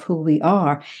knowing of who we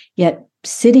are. Yet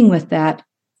sitting with that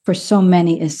for so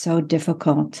many is so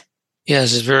difficult.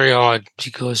 Yes, it's very hard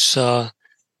because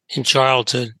in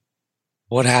childhood,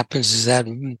 what happens is that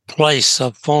place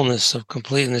of fullness, of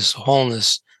completeness, of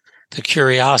wholeness, the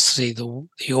curiosity,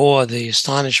 the awe, the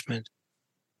astonishment,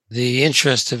 the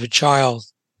interest of a child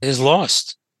is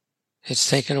lost. It's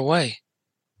taken away.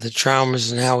 The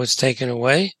traumas and how it's taken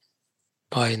away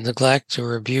by neglect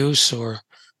or abuse or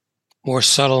more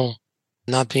subtle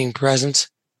not being present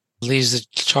leaves the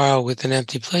child with an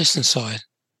empty place inside.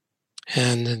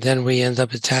 And then we end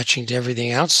up attaching to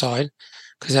everything outside,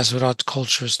 because that's what our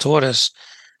culture has taught us,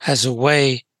 as a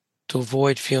way to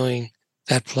avoid feeling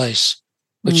that place,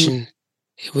 which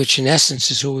in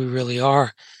essence is who we really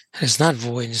are. And it's not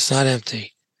void, it's not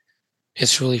empty.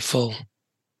 It's really full.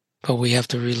 But we have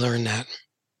to relearn that.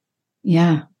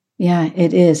 Yeah,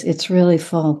 it is. It's really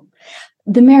full.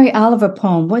 The Mary Oliver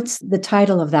poem, what's the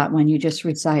title of that one you just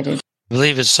recited? I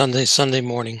believe it's Sunday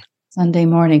morning. Sunday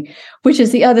morning, which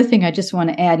is the other thing I just want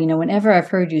to add. Whenever I've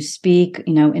heard you speak,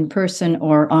 in person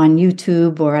or on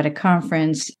YouTube or at a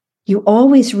conference, you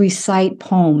always recite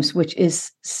poems, which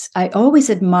is, I always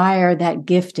admire that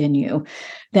gift in you,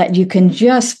 that you can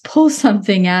just pull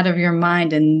something out of your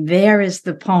mind and there is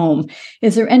the poem.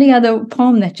 Is there any other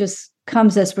poem that just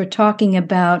comes as we're talking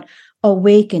about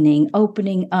awakening,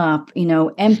 opening up,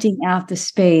 emptying out the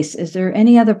space? Is there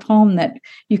any other poem that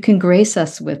you can grace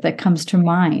us with that comes to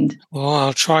mind? Well,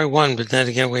 I'll try one, but then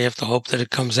again, we have to hope that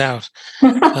it comes out.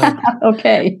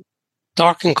 Okay.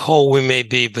 Dark and cold we may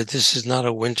be, but this is not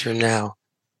a winter now.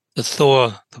 The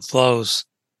thaw, the flows,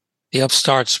 the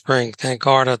upstart spring. Thank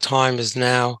God our time is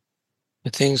now.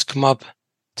 But things come up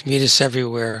to meet us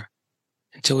everywhere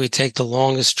until we take the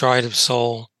longest stride of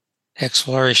soul,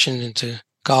 exploration into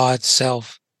God's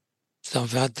self,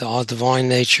 our divine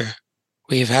nature.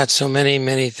 We have had so many,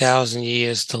 many thousand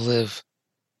years to live,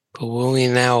 but will we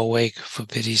now awake for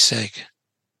pity's sake?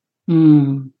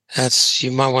 That's,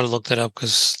 you might want to look that up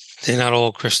because they're not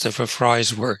all Christopher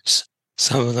Fry's words.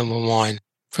 Some of them are mine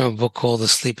from a book called The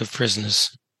Sleep of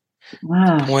Prisoners.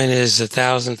 Wow. The point is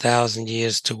 1,000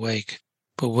 years to wake,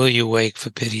 but will you wake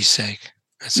for pity's sake?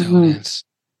 That's how it ends.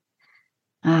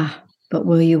 But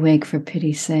will you wake for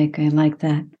pity's sake? I like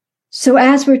that. So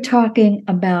as we're talking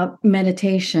about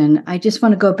meditation, I just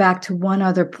want to go back to one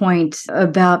other point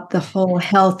about the whole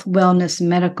health, wellness,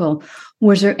 medical.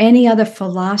 Was there any other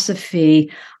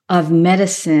philosophy of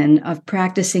medicine, of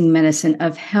practicing medicine,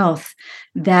 of health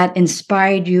that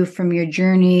inspired you from your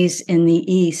journeys in the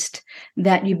East,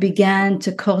 that you began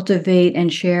to cultivate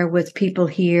and share with people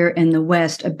here in the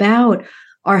West about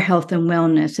our health and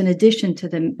wellness, in addition to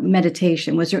the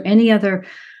meditation? Was there any other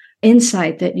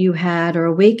insight that you had or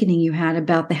awakening you had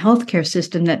about the healthcare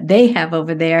system that they have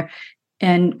over there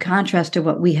in contrast to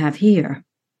what we have here?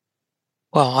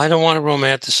 Well, I don't want to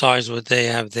romanticize what they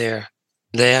have there.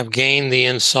 They have gained the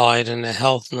insight and the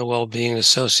health and the well-being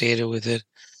associated with it.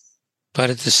 But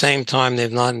at the same time,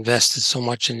 they've not invested so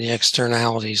much in the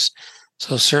externalities.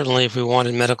 So certainly if we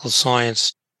wanted medical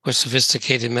science or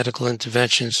sophisticated medical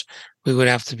interventions, we would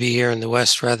have to be here in the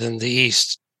West rather than the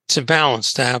East. It's a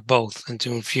balance to have both and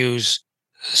to infuse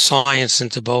science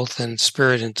into both and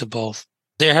spirit into both.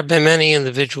 There have been many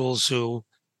individuals who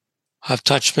have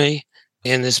touched me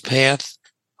in this path.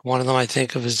 One of them I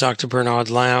think of is Dr. Bernard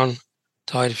Lown,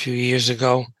 died a few years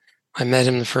ago. I met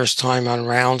him the first time on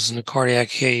rounds in the cardiac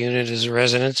care unit as a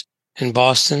resident in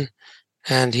Boston,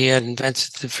 and he had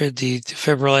invented the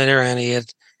defibrillator, and he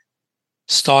had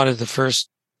started the first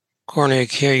coronary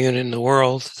care unit in the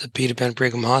world, the Peter Ben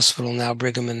Brigham Hospital, now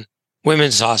Brigham and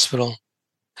Women's Hospital.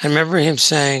 I remember him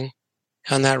saying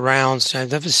on that rounds, I've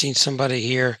never seen somebody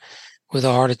here with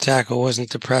a heart attack who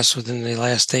wasn't depressed within the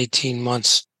last 18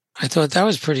 months. I thought that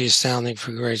was pretty astounding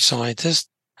for a great scientist.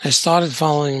 I started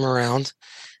following him around,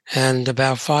 and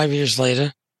about 5 years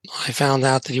later, I found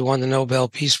out that he won the Nobel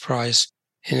Peace Prize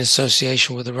in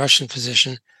association with a Russian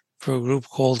physician for a group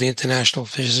called the International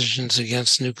Physicians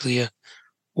Against Nuclear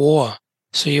War.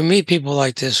 So you meet people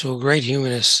like this who are great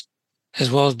humanists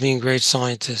as well as being great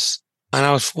scientists. And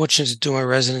I was fortunate to do my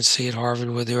residency at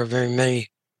Harvard, where there were very many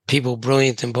people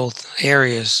brilliant in both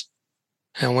areas.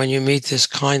 And when you meet this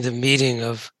kind of meeting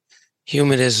of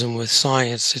humanism with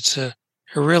science, it's a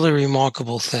really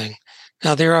remarkable thing.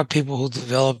 Now, there are people who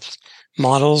developed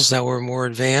models that were more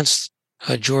advanced.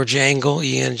 George Engel,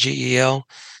 E-N-G-E-L,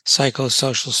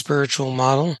 psychosocial spiritual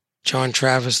model. John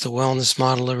Travis, the wellness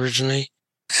model originally,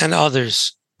 and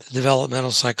others, the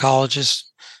developmental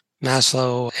psychologists,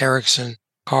 Maslow, Erickson,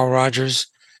 Carl Rogers,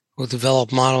 who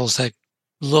developed models that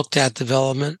looked at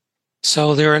development.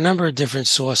 So there are a number of different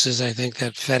sources, I think,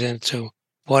 that fed into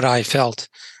what I felt.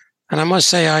 And I must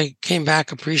say, I came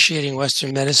back appreciating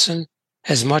Western medicine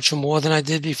as much or more than I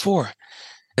did before.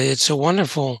 It's a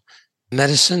wonderful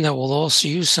medicine that we'll also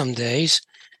use some days.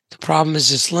 The problem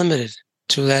is it's limited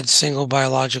to that single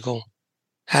biological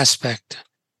aspect.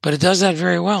 But it does that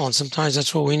very well, and sometimes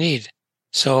that's what we need.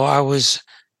 So I was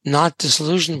not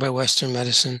disillusioned by Western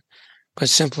medicine, but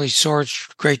simply saw its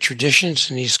great traditions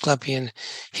in the Asclepian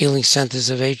healing centers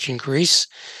of ancient Greece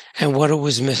and what it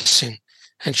was missing,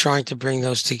 and trying to bring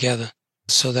those together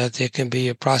so that there can be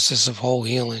a process of whole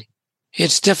healing.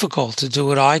 It's difficult to do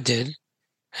what I did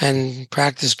and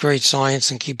practice great science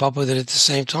and keep up with it at the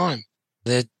same time.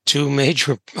 They're two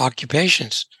major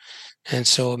occupations. And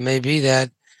so it may be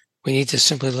that we need to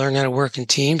simply learn how to work in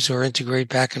teams or integrate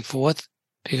back and forth,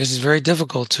 because it's very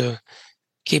difficult to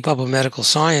keep up with medical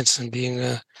science and being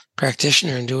a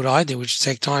practitioner and do what I do, which is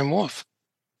take time off.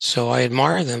 So I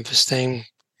admire them for staying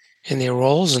in their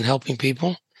roles and helping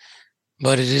people,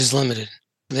 but it is limited.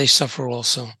 They suffer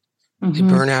also. The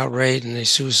burnout rate and the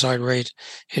suicide rate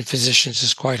in physicians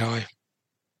is quite high.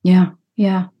 Yeah,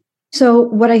 yeah. So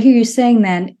what I hear you saying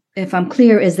then, if I'm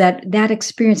clear, is that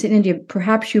experience in India,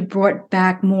 perhaps you brought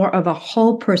back more of a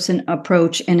whole person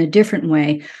approach in a different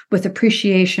way, with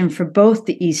appreciation for both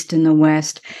the East and the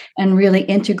West, and really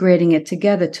integrating it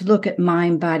together to look at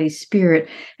mind, body, spirit.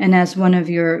 And as one of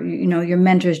your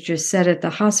mentors just said at the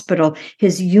hospital,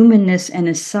 his humanness and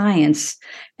his science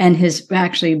and his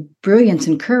actually brilliance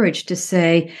and courage to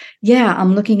say, yeah,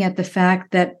 I'm looking at the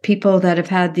fact that people that have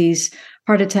had these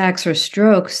heart attacks or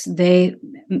strokes, they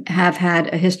have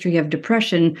had a history of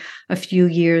depression a few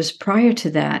years prior to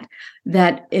that,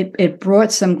 that it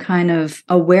brought some kind of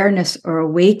awareness or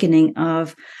awakening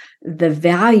of the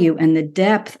value and the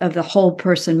depth of the whole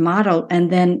person model.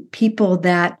 And then people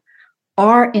that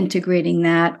are integrating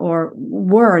that, or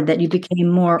were, that you became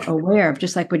more aware of,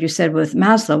 just like what you said with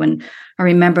Maslow. And I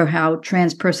remember how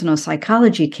transpersonal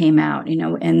psychology came out,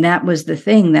 and that was the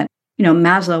thing that,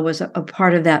 Maslow was a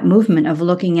part of that movement of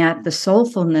looking at the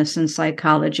soulfulness in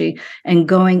psychology and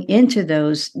going into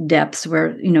those depths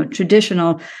where,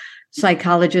 traditional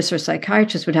psychologists or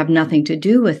psychiatrists would have nothing to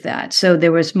do with that. So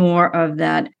there was more of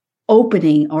that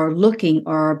opening or looking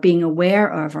or being aware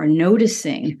of or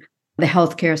noticing the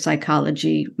healthcare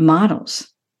psychology models.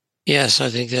 Yes, I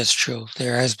think that's true.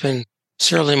 There has been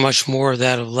certainly much more of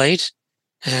that of late,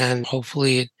 and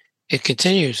hopefully it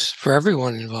continues for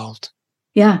everyone involved.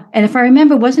 Yeah. And if I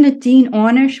remember, wasn't it Dean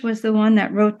Ornish was the one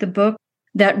that wrote the book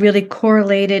that really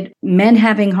correlated men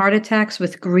having heart attacks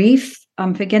with grief?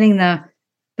 I'm forgetting the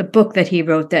book that he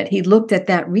wrote, that he looked at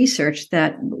that research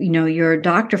that, your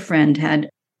doctor friend had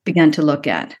begun to look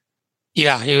at.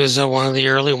 Yeah, he was one of the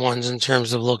early ones in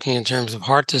terms of looking in terms of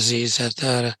heart disease at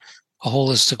a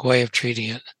holistic way of treating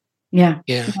it. Yeah.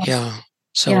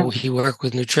 So he worked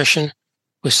with nutrition,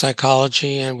 with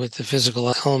psychology, and with the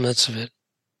physical elements of it.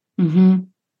 Mm-hmm.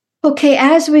 Okay,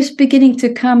 as we're beginning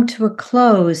to come to a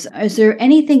close, is there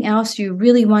anything else you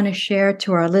really want to share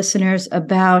to our listeners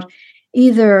about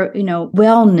either,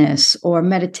 wellness or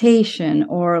meditation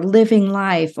or living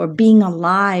life or being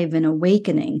alive and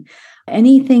awakening.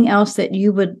 Anything else that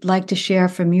you would like to share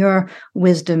from your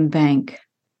wisdom bank?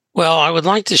 Well, I would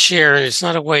like to share, and it's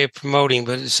not a way of promoting,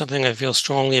 but it's something I feel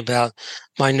strongly about,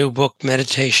 my new book,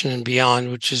 Meditation and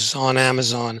Beyond, which is on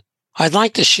Amazon. I'd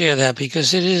like to share that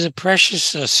because it is a precious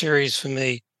series for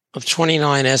me of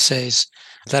 29 essays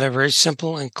that are very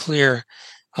simple and clear,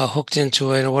 hooked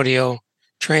into an audio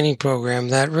training program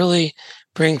that really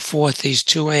bring forth these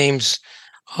two aims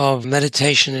of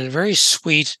meditation in a very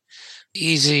sweet,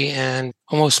 easy, and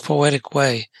almost poetic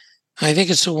way. I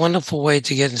think it's a wonderful way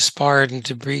to get inspired and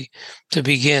to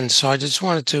begin. So I just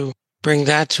wanted to bring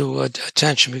that to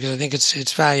attention because I think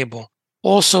it's valuable.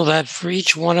 Also, that for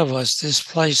each one of us, this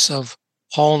place of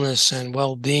wholeness and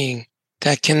well-being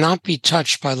that cannot be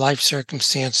touched by life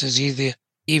circumstances,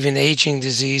 even aging,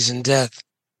 disease, and death.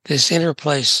 This inner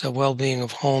place of well-being,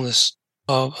 of wholeness,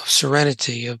 of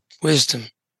serenity, of wisdom.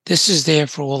 This is there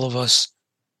for all of us,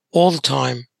 all the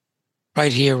time,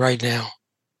 right here, right now.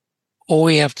 All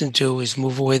we have to do is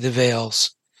move away the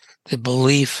veils, the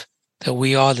belief that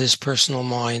we are this personal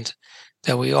mind,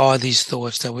 that we are these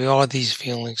thoughts, that we are these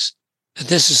feelings, that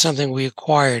this is something we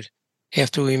acquired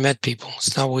after we met people.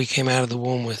 It's not what we came out of the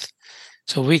womb with.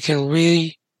 So we can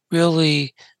really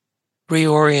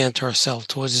reorient ourselves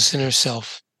towards this inner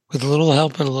self. With a little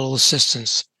help and a little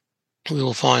assistance, we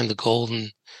will find the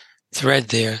golden thread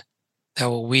there that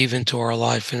will weave into our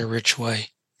life in a rich way.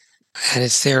 And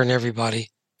it's there in everybody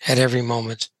at every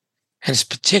moment. And it's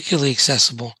particularly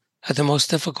accessible at the most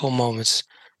difficult moments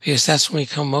because that's when we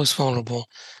become most vulnerable,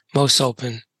 most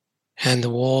open, and the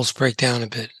walls break down a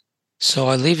bit. So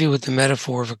I leave you with the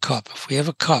metaphor of a cup. If we have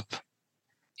a cup,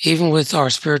 even with our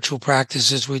spiritual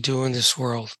practices we do in this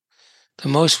world, the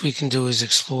most we can do is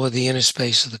explore the inner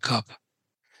space of the cup.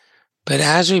 But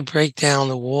as we break down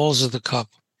the walls of the cup,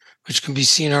 which can be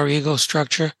seen our ego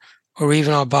structure or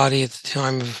even our body at the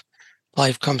time of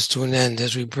life comes to an end,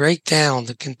 as we break down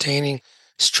the containing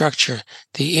structure,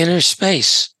 the inner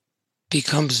space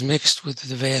becomes mixed with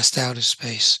the vast outer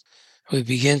space. We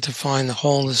begin to find the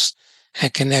wholeness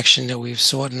and connection that we've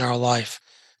sought in our life.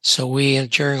 So we,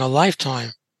 during a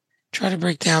lifetime, try to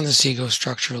break down this ego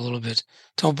structure a little bit.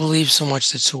 Don't believe so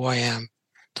much that's who I am.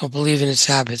 Don't believe in its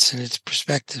habits and its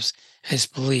perspectives and its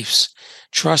beliefs.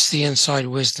 Trust the inside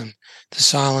wisdom, the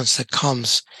silence that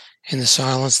comes in the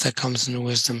silence that comes in the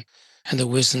wisdom, and the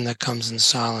wisdom that comes in the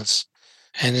silence.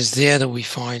 And it's there that we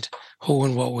find who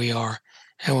and what we are.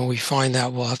 And when we find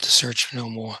that, we'll have to search for no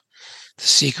more. The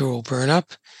seeker will burn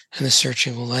up and the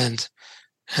searching will end.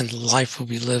 And life will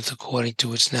be lived according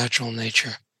to its natural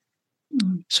nature.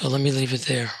 So let me leave it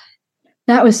there.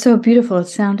 That was so beautiful. It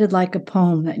sounded like a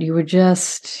poem that you were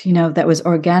just, that was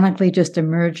organically just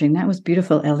emerging. That was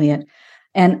beautiful, Elliott.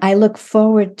 And I look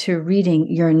forward to reading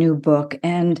your new book.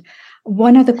 And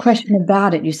one other question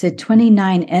about it. You said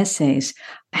 29 essays.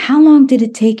 How long did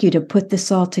it take you to put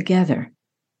this all together?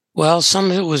 Well, some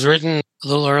of it was written a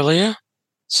little earlier.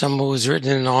 Some of it was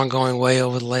written in an ongoing way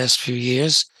over the last few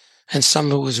years. And some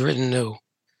of it was written new.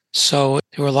 So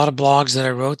there were a lot of blogs that I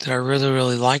wrote that I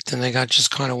really liked, and they got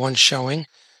just kind of one showing.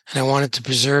 And I wanted to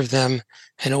preserve them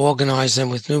and organize them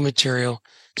with new material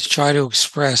to try to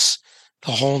express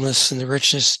the wholeness and the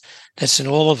richness that's in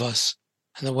all of us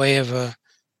and the way of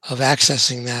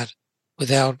accessing that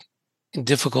without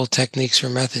difficult techniques or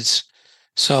methods.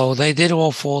 So they did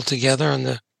all fall together on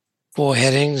the 4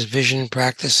 headings: vision,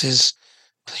 practices,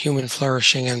 human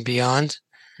flourishing, and beyond,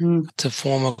 to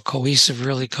form a cohesive,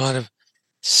 really kind of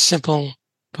simple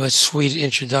but sweet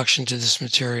introduction to this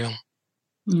material.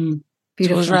 Beautiful. So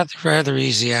it was rather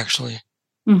easy, actually.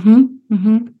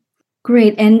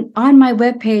 Great. And on my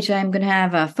webpage, I'm going to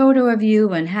have a photo of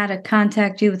you and how to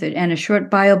contact you and a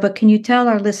short bio. But can you tell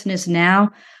our listeners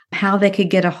now how they could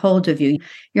get a hold of you?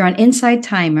 You're on Insight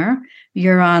Timer,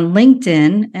 you're on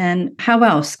LinkedIn, and how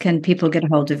else can people get a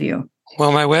hold of you?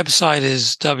 Well, my website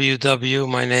is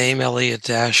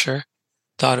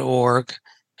www.elliottdacher.org.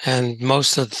 And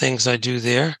most of the things I do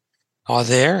there are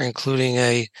there, including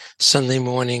a Sunday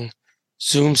morning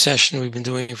Zoom session we've been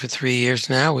doing for 3 years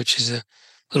now, which is a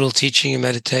little teaching and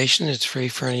meditation. It's free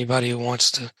for anybody who wants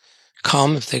to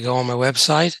come. If they go on my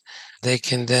website, they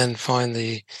can then find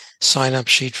the sign-up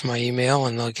sheet for my email,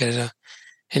 and they'll get an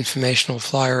informational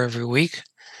flyer every week.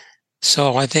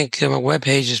 So I think my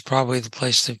webpage is probably the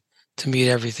place to meet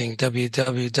everything,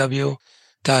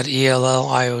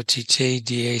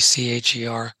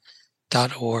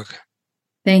 www.elliottdacher.org.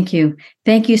 Thank you.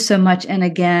 Thank you so much. And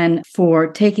again, for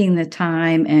taking the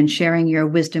time and sharing your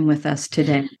wisdom with us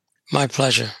today. My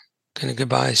pleasure.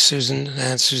 Goodbye, Susan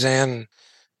and Suzanne.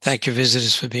 Thank you,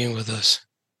 visitors, for being with us.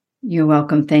 You're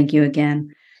welcome. Thank you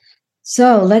again.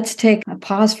 So let's take a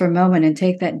pause for a moment and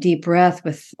take that deep breath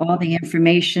with all the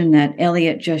information that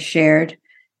Elliott just shared,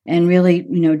 and really,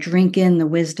 drink in the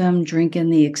wisdom, drink in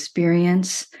the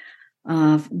experience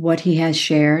of what he has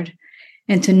shared.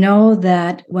 And to know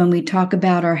that when we talk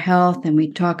about our health and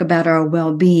we talk about our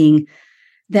well-being,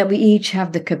 that we each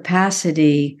have the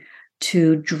capacity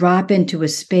to drop into a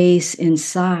space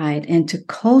inside and to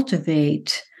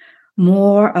cultivate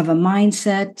more of a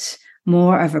mindset,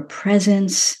 more of a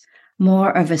presence,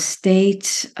 more of a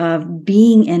state of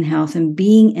being in health and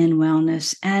being in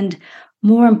wellness, and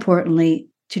more importantly,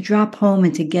 to drop home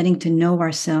into getting to know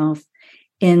ourselves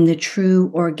in the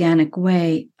true organic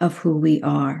way of who we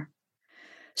are.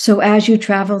 So as you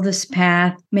travel this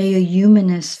path, may your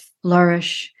humanness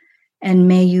flourish, and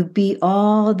may you be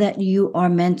all that you are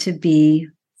meant to be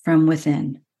from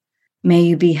within. May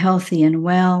you be healthy and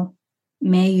well.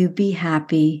 May you be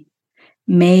happy.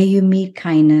 May you meet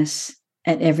kindness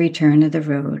at every turn of the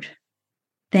road.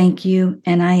 Thank you,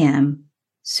 and I am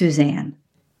Suzanne.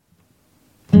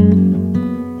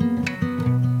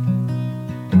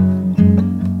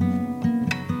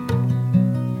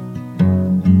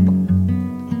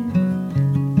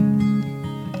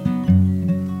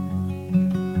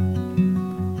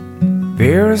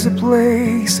 There's a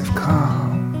place of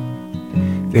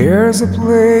calm, there's a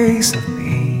place of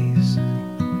peace.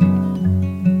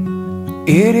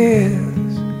 It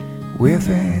is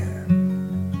within.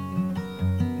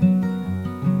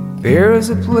 There's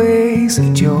a place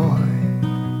of joy,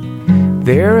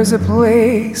 there's a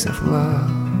place of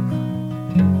love.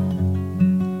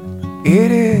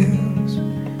 It is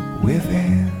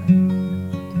within.